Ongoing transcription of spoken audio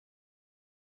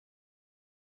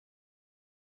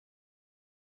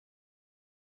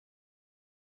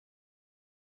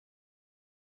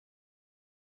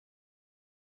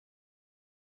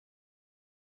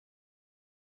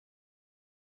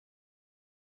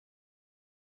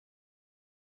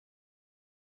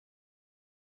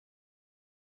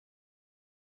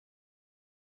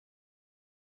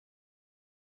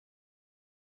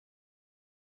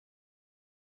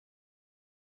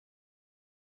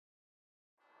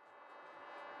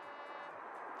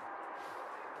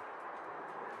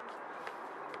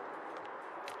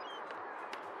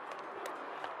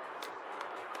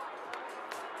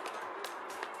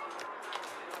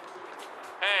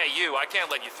Hey, you, I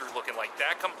can't let you through looking like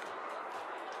that. Come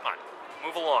on,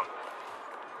 move along.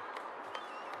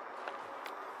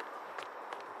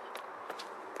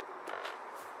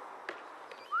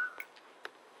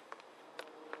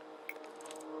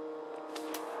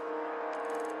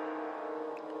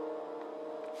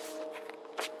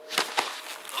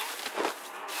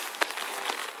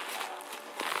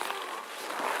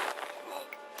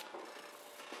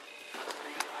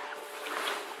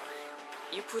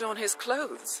 You put on his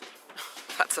clothes.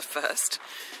 That's a first.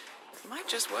 Might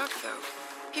just work, though.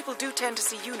 People do tend to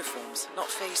see uniforms, not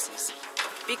faces.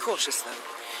 Be cautious, though.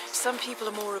 Some people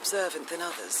are more observant than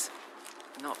others.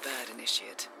 Not bad,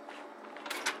 Initiate.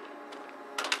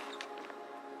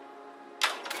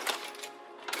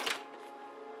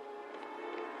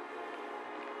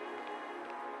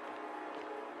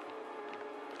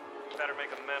 Better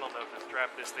make a mental note to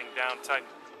strap this thing down tight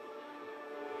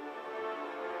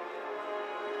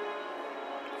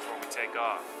before we take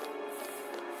off.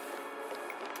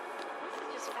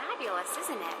 This is just fabulous,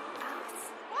 isn't it?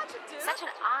 Oh, it's such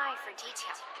an eye for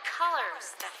detail. The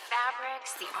colors, the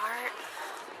fabrics, the art,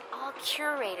 all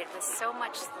curated with so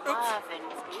much love and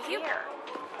care.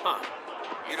 Huh.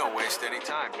 You don't waste any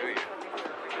time, do you?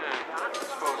 Yeah,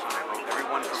 suppose I will.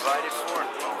 Everyone provided for?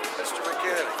 Oh, Mr.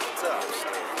 Mechanic, what's up?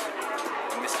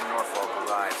 When Mr. Norfolk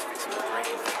arrives, fix him a drink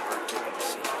and give him the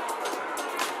seat.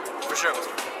 For sure.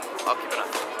 I'll keep it on.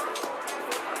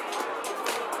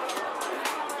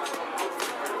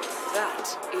 That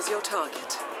is your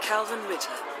target, Calvin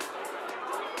Ritter.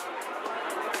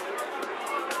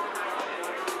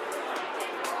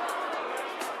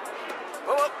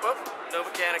 Oh, no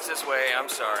mechanics this way, I'm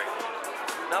sorry.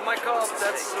 Not my call, but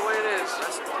that's the way it is.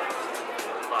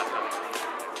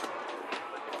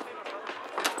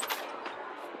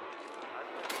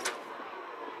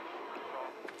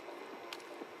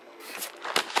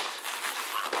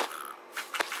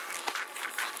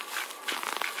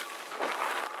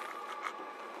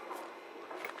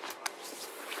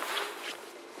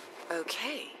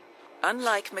 Okay.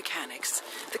 Unlike mechanics,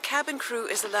 the cabin crew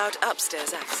is allowed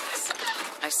upstairs access.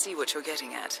 I see what you're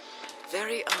getting at.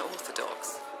 Very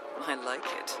unorthodox. I like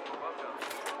it.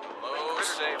 Hello,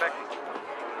 safe.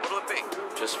 What'll it be?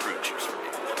 Just fruit juice for me.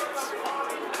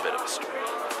 It's a bit of a story.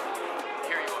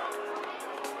 Here you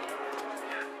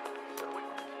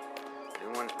are.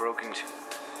 New one's broken too.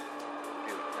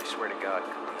 Dude, I swear to God,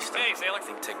 Hey, Sailor. I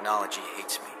think technology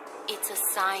hates me. It's a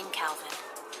sign, Calvin.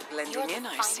 Blending in,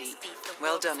 I see.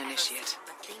 Well done, Initiate.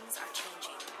 But things are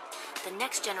changing. The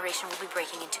next generation will be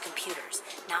breaking into computers,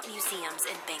 not museums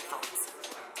and bank vaults.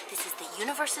 This is the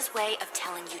universe's way of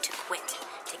telling you to quit,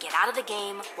 to get out of the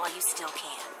game while you still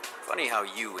can. Funny how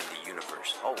you and the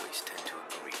universe always tend to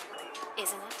agree.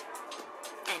 Isn't it?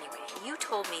 Anyway, you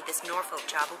told me this Norfolk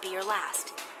job will be your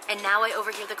last. And now I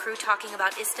overhear the crew talking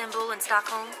about Istanbul and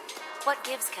Stockholm? What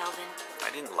gives, Calvin?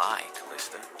 I didn't lie,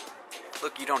 Callista.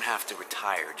 Look, you don't have to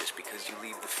retire just because you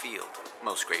leave the field.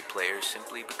 Most great players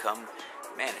simply become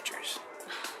managers.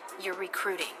 You're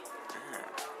recruiting.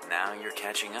 Now you're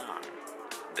catching on.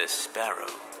 The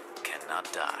sparrow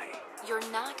cannot die. You're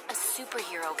not a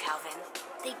superhero, Calvin.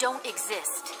 They don't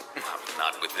exist.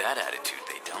 Not with that attitude,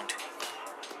 they don't.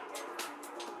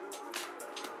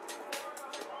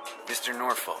 Mr.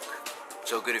 Norfolk,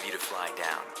 so good of you to fly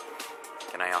down.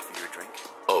 Can I offer you a drink?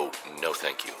 Oh, no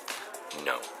thank you.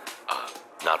 No.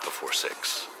 Not before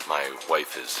 6. My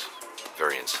wife is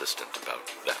very insistent about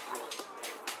that rule.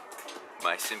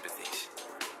 My sympathies.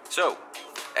 So,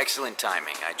 excellent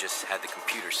timing. I just had the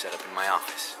computer set up in my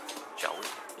office. Shall we?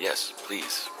 Yes,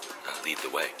 please. Lead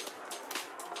the way.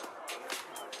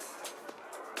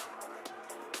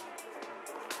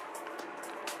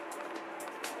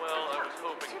 Well, I was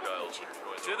hoping Giles would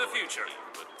enjoy to the future.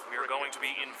 We are going to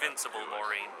be invincible,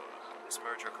 Maureen. This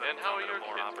merger couldn't come at a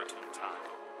more opportune time.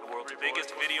 The world's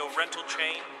biggest video rental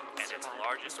chain and its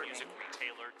largest music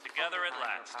retailer together at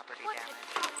last.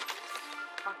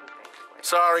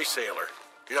 Sorry, sailor.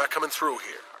 You're not coming through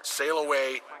here. Sail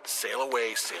away, sail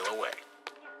away, sail away.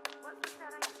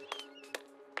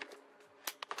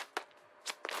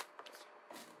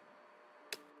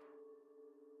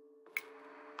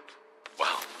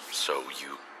 Wow, so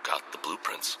you got the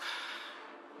blueprints.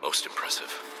 Most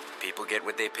impressive. People get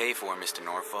what they pay for, Mr.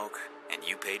 Norfolk, and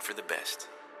you paid for the best.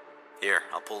 Here,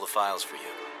 I'll pull the files for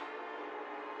you.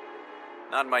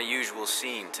 Not my usual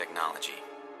scene technology.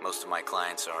 Most of my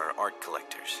clients are art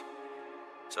collectors.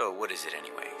 So what is it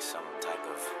anyway? Some type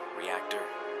of reactor?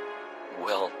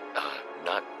 Well,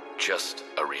 not just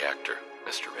a reactor,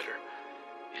 Mr. Ritter.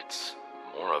 It's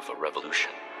more of a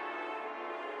revolution.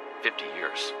 50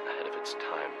 years ahead of its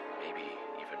time, maybe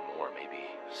even more. or maybe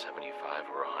 75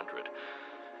 or 100.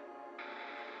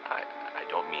 I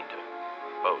don't mean to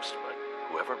boast, but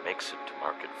whoever makes it to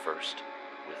market first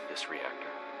with this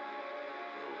reactor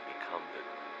will become the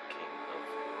king of...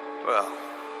 Well,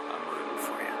 I'm rooting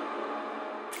for you.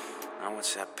 Now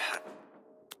what's that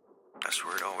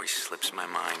password always slips my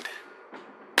mind.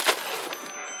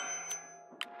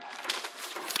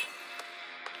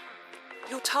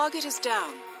 Your target is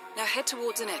down. Now head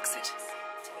towards an exit.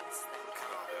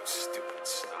 Stupid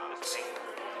snobs.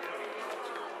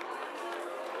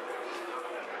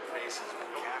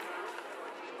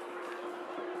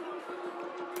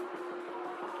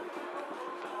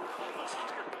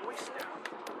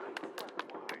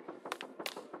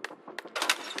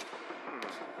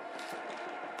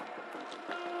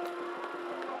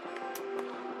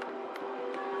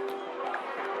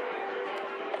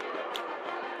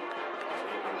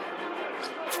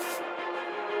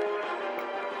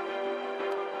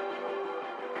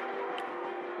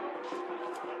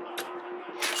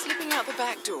 Slipping out the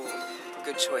back door.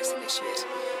 Good choice, Initiate.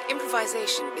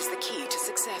 Improvisation is the key to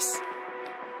success.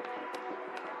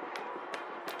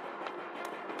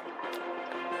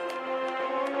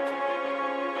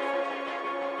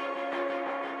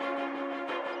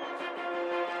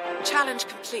 Challenge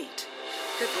complete.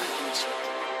 Good work,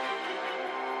 Initiate.